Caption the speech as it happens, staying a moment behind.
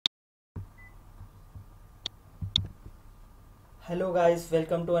Hello guys,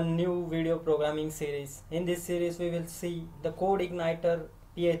 welcome to a new video programming series. In this series we will see the CodeIgniter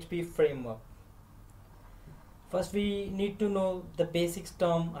PHP framework. First we need to know the basics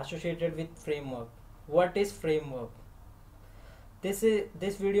term associated with framework. What is framework? This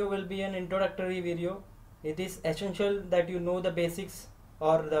video will be an introductory video. It is essential that you know the basics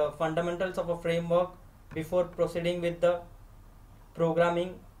or the fundamentals of a framework before proceeding with the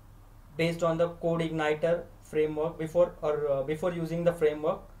programming based on the CodeIgniter framework before using the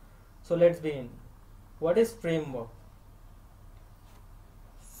framework. So let's begin. What is framework?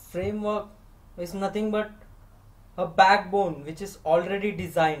 Framework is nothing but a backbone which is already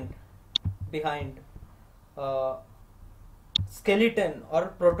designed behind skeleton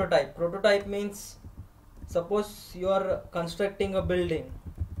or prototype. Prototype means suppose you are constructing a building.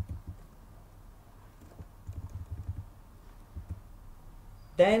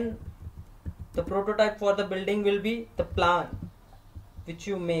 Then the prototype for the building will be the plan which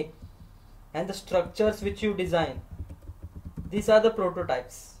you make and the structures which you design. These are the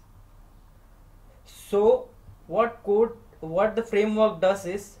prototypes. So what the framework does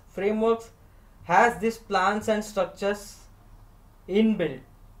is, frameworks has these plans and structures inbuilt,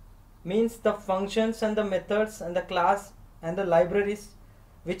 means the functions and the methods and the class and the libraries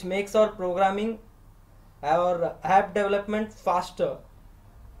which makes our programming or app development faster.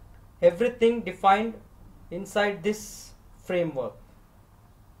 Everything defined inside this framework.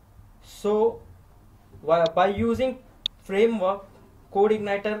 So by using framework,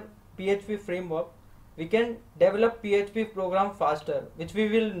 CodeIgniter PHP framework, we can develop PHP program faster, which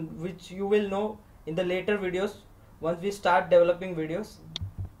you will know in the later videos once we start developing videos.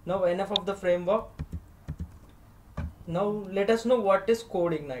 Now enough of the framework. Now let us know what is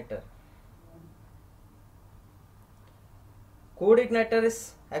CodeIgniter. CodeIgniter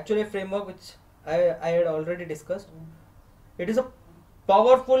is actually a framework which I had already discussed. It is a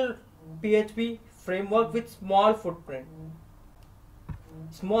powerful PHP framework with small footprint.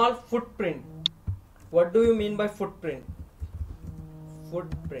 Small footprint. What do you mean by footprint?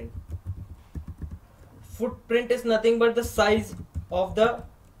 Footprint. Footprint is nothing but the size of the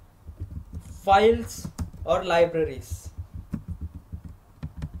files or libraries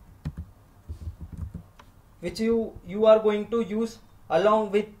which you are going to use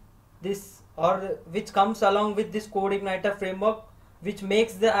along with this, or which comes along with this CodeIgniter framework, which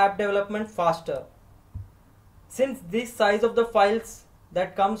makes the app development faster. Since this size of the files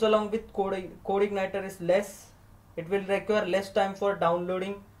that comes along with CodeIgniter is less, it will require less time for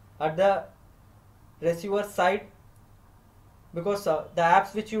downloading at the receiver side, because the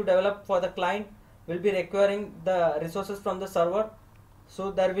apps which you develop for the client will be requiring the resources from the server,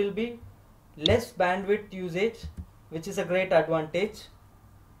 so there will be less bandwidth usage, which is a great advantage.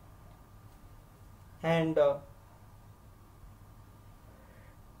 And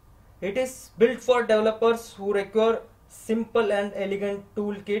it is built for developers who require simple and elegant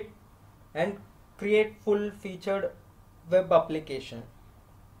toolkit and create full-featured web application.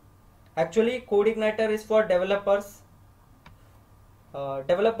 Actually, CodeIgniter is for developers.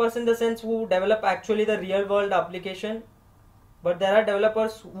 Developers in the sense who develop actually the real-world application, but there are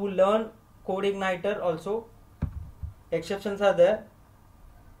developers who learn CodeIgniter also. Exceptions are there.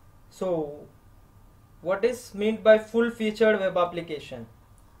 So what is meant by full-featured web application?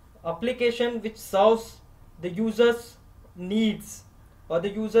 Application which serves the user's needs or the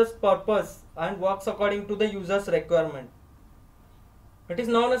user's purpose and works according to the user's requirement. It is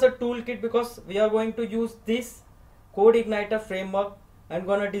known as a toolkit because we are going to use this CodeIgniter framework and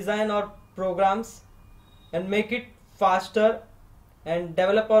gonna design our programs and make it faster and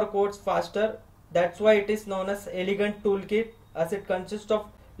develop our codes faster. That's why it is known as elegant toolkit, as it consists of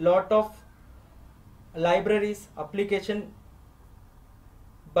lot of libraries, application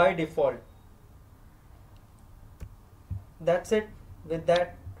by default. That's it with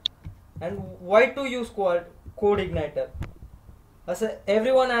that. And why to use CodeIgniter?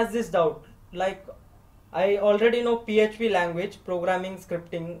 Everyone has this doubt, like I already know PHP language, programming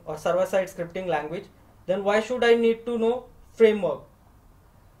scripting or server-side scripting language, then why should I need to know framework?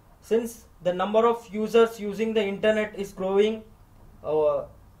 Since the number of users using the internet is growing to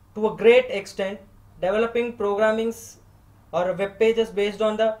a great extent, developing programmings or web pages based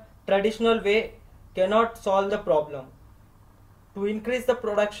on the traditional way cannot solve the problem. To increase the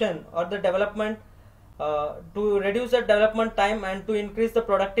production or the development, to reduce the development time and to increase the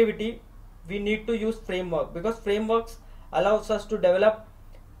productivity, we need to use framework, because frameworks allows us to develop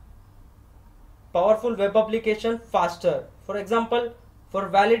powerful web application faster. For example, for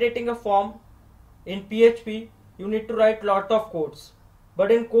validating a form in PHP, you need to write lot of codes,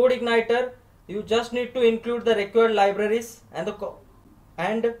 but in CodeIgniter You just need to include the required libraries and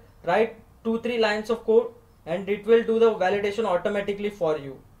write 2-3 lines of code, and it will do the validation automatically for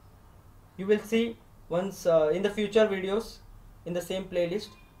you. You will see once in the future videos in the same playlist.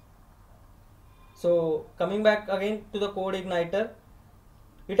 So coming back again to the CodeIgniter,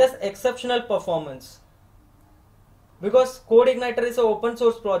 it has exceptional performance because CodeIgniter is an open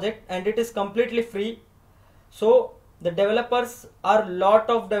source project and it is completely free. So the developers are lot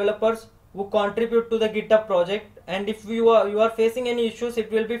of developers who contribute to the GitHub project, and if you are facing any issues,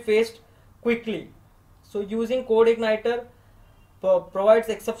 it will be faced quickly. So using CodeIgniter provides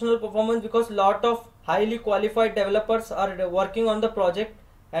exceptional performance because lot of highly qualified developers are working on the project,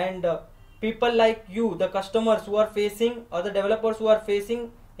 and people like you, the customers who are facing, or the developers who are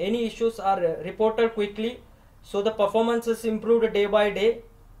facing any issues are reported quickly. So the performance is improved day by day,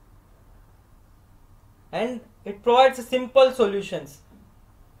 and it provides simple solutions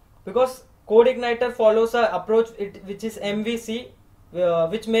because CodeIgniter follows a approach which is MVC,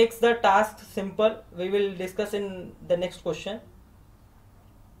 which makes the task simple. We will discuss in the next question.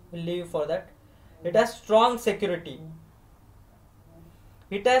 We'll leave for that. It has strong security.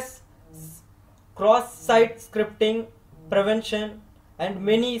 It has cross-site scripting, prevention, and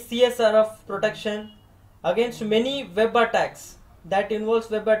many CSRF protection against many web attacks that involves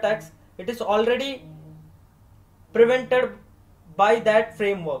web attacks. It is already prevented by that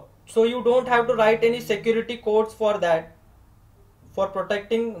framework. So you don't have to write any security codes for that, for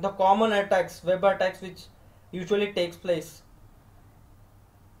protecting the common attacks, web attacks, which usually takes place.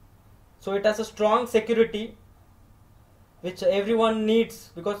 So it has a strong security which everyone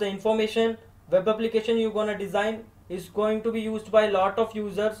needs, because the information web application you're gonna design is going to be used by a lot of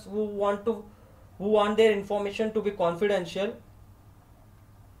users who want their information to be confidential.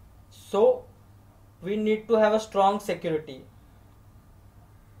 So we need to have a strong security.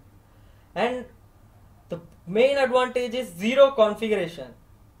 And the main advantage is zero configuration.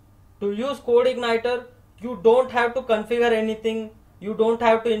 To use CodeIgniter, you don't have to configure anything, you don't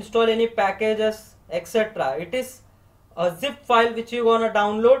have to install any packages, etc. It is a zip file which you're gonna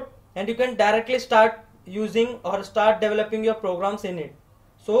download, and you can directly start using or start developing your programs in it.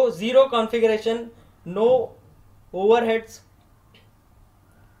 So zero configuration, no overheads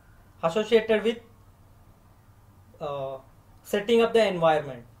associated with setting up the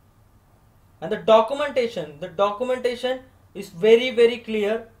environment. And the documentation is very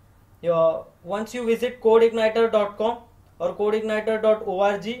clear. Once you visit codeigniter.com or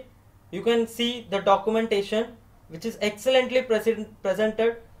codeigniter.org, you can see the documentation which is excellently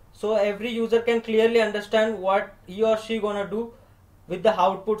presented, so every user can clearly understand what he or she gonna do with the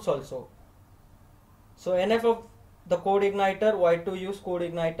outputs also. So enough of the CodeIgniter, why to use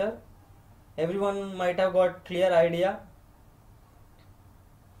CodeIgniter. Everyone might have got clear idea.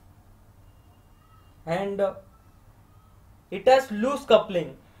 And it has loose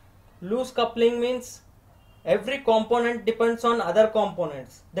coupling. Loose coupling means every component depends on other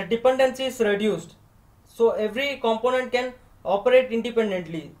components. The dependency is reduced, so every component can operate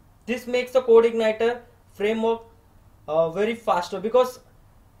independently. This makes the CodeIgniter framework very faster, because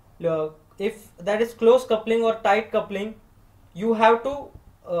if that is close coupling or tight coupling, you have to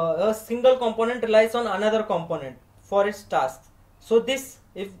a single component relies on another component for its tasks. So this,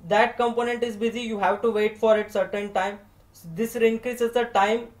 if that component is busy, you have to wait for it certain time. This increases the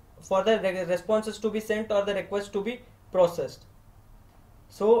time for the responses to be sent or the request to be processed.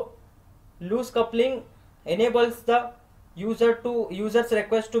 So loose coupling enables the user's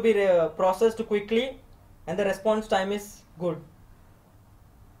request to be processed quickly, and the response time is good.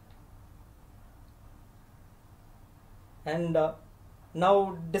 And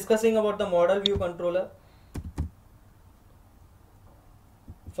now discussing about the model view controller.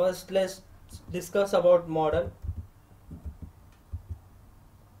 First, let's discuss about model.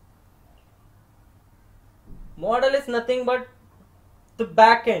 Model is nothing but the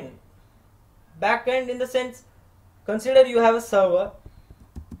backend. Backend in the sense, consider you have a server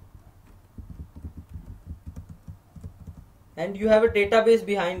and you have a database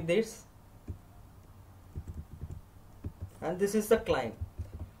behind this, and this is the client.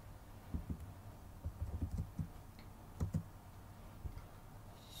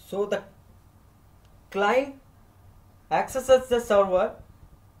 So the client accesses the server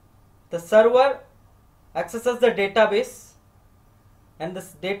accesses the database, and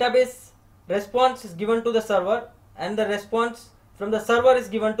this database response is given to the server, and the response from the server is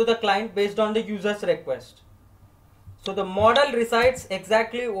given to the client based on the user's request. So the model resides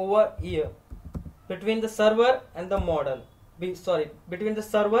exactly over here, between the server and the model. Between the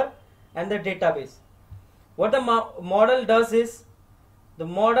server and the database. What the model does is, the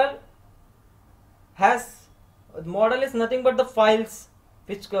model model is nothing but the files,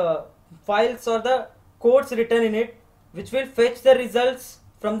 which files or the codes written in it, which will fetch the results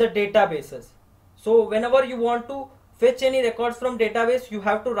from the databases. So whenever you want to fetch any records from database, you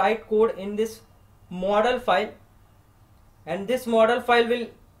have to write code in this model file, and this model file will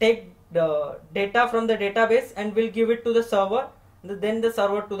take the data from the database and will give it to the server, then the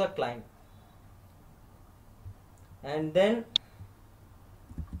server to the client. And then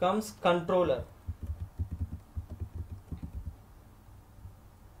comes controller.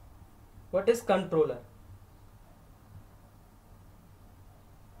 What is controller?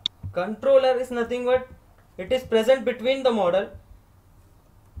 Controller is nothing but it is present between the model.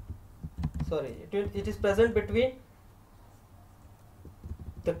 Sorry, it is present between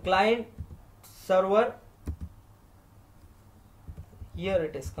the client server. Here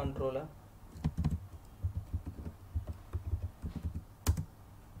it is controller.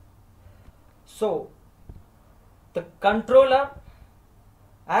 So the controller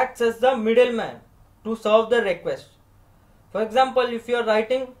acts as the middleman to serve the request. For example, if you are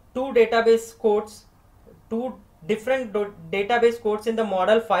writing two database codes, two different database codes in the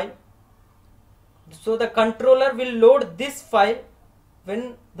model file, so the controller will load this file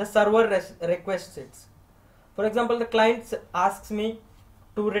when the server requests it. For example, the client asks me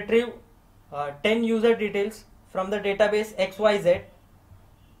to retrieve 10 user details from the database XYZ,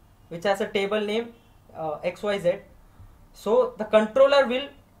 which has a table name XYZ. So the controller will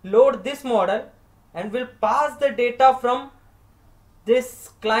load this model and will pass the data from this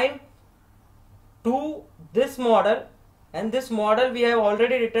client to this model, and this model, we have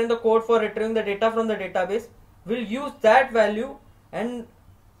already written the code for retrieving the data from the database, will use that value, and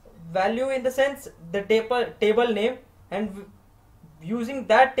value in the sense the table name, and using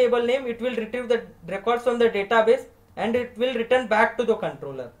that table name it will retrieve the records from the database and it will return back to the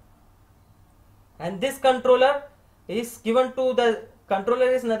controller. And this controller is given to the controller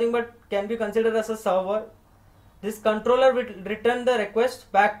is nothing but can be considered as a server. This controller will return the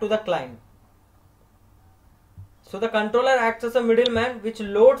request back to the client. So the controller acts as a middleman which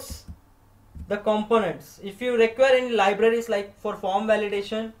loads the components. If you require any libraries, like for form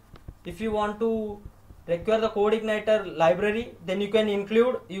validation, if you want to require the CodeIgniter library, then you can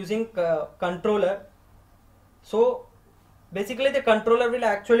include using controller. So basically the controller will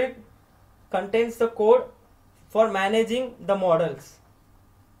actually contains the code for managing the models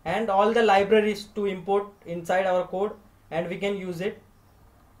and all the libraries to import inside our code, and we can use it.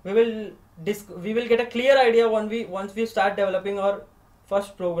 We will get a clear idea once we start developing our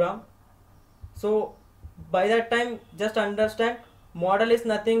first program. So by that time, just understand, model is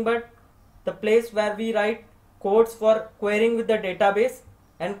nothing but the place where we write codes for querying with the database,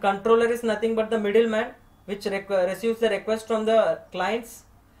 and controller is nothing but the middleman which receives the request from the clients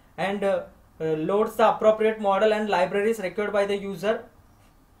and loads the appropriate model and libraries required by the user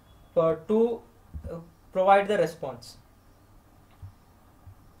to provide the response.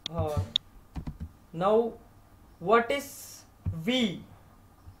 Now what is V?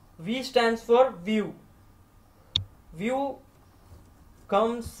 V stands for view. View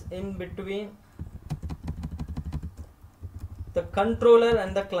comes in between the controller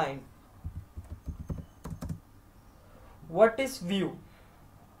and the client. What is view?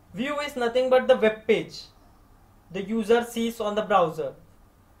 View is nothing but the web page the user sees on the browser.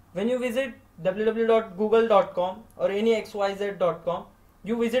 When you visit www.google.com or any xyz.com,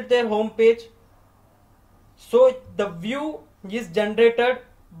 you visit their home page. So the view is generated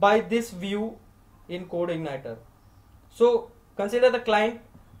by this view in CodeIgniter. So consider the client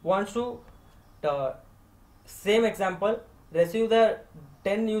wants to, same example, receive the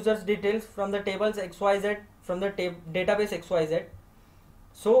 10 users details from the tables XYZ from the database XYZ.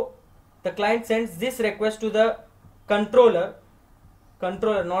 So the client sends this request to the controller,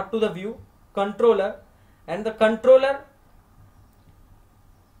 not to the view, controller, and the controller,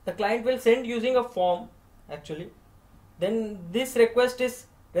 the client will send using a form actually. Then this request is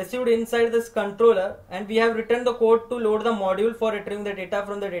received inside this controller, and we have written the code to load the module for retrieving the data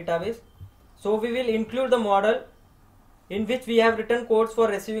from the database. So we will include the model in which we have written codes for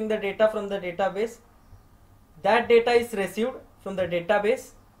receiving the data from the database. That data is received from the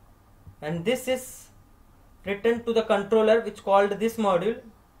database, and this is written to the controller which called this module.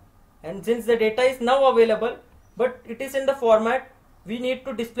 And since the data is now available but it is in the format, we need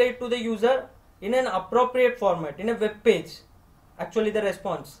to display it to the user in an appropriate format, in a web page, actually the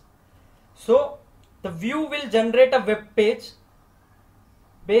response. So the view will generate a web page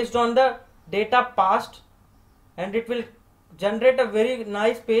based on the data passed, and it will generate a very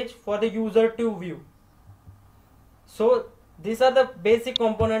nice page for the user to view. So these are the basic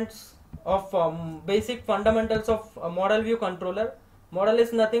components of basic fundamentals of a model view controller. Model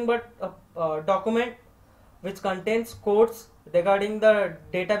is nothing but a document which contains codes regarding the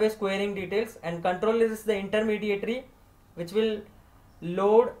database querying details, and controller is the intermediary which will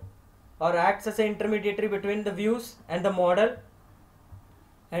load or acts as an intermediary between the views and the model.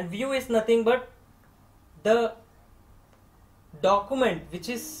 And view is nothing but the document which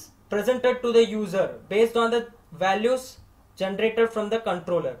is presented to the user based on the values generated from the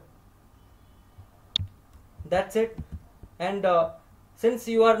controller. That's it. And since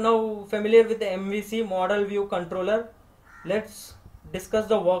you are now familiar with the MVC model view controller, let's discuss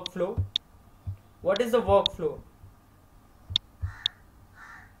the workflow. What is the workflow?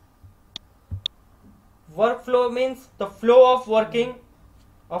 Workflow means the flow of working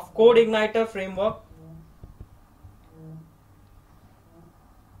of CodeIgniter framework.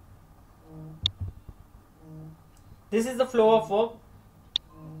 This is the flow of work.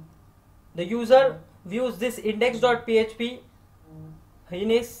 The user views this index.php in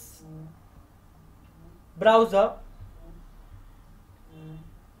his browser.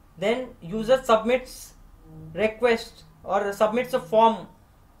 Then user submits request or submits a form.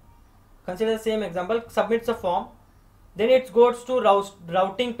 Consider the same example, submits a form. Then it goes to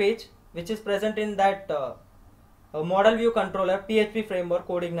routing page which is present in that model view controller PHP framework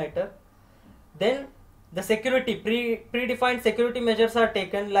CodeIgniter. Then the security, predefined security measures are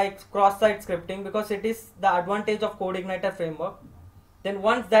taken like cross-site scripting, because it is the advantage of CodeIgniter framework. Then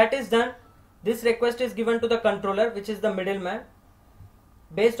once that is done, this request is given to the controller, which is the middleman.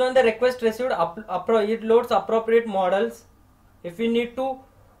 Based on the request received, it loads appropriate models. If we need to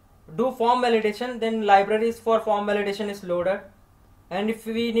do form validation, then libraries for form validation is loaded. And if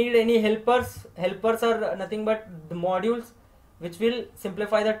we need any helpers are nothing but the modules which will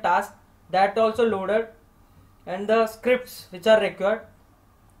simplify the task, that also loaded. And the scripts which are required.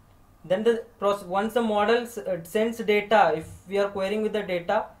 Then once the model sends data, if we are querying with the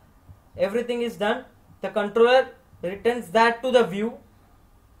data, everything is done. The controller returns that to the view.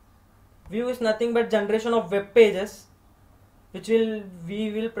 View is nothing but generation of web pages which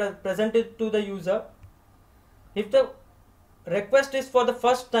we will present it to the user. If the request is for the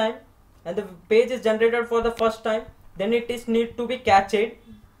first time and the page is generated for the first time, then it is need to be cached.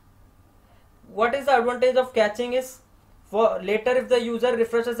 What is the advantage of caching is, for later if the user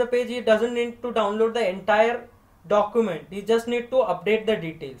refreshes the page, he doesn't need to download the entire document, he just need to update the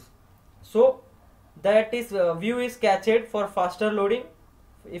details. So that is view is cached for faster loading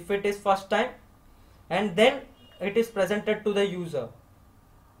if it is first time, and then it is presented to the user.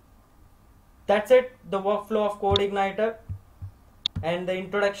 That's it, the workflow of CodeIgniter and the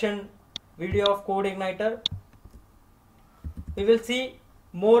introduction video of CodeIgniter. We will see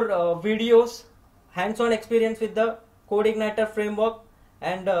more videos, hands-on experience with the CodeIgniter framework,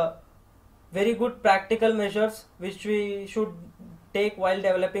 and very good practical measures which we should take while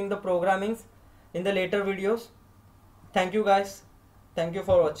developing the programmings in the later videos. Thank you guys. Thank you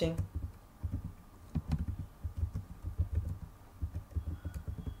for watching.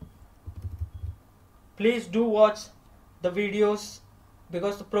 Please do watch the videos,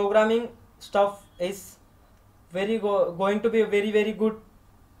 because the programming stuff is going to be very good.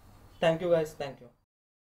 Thank you guys. Thank you.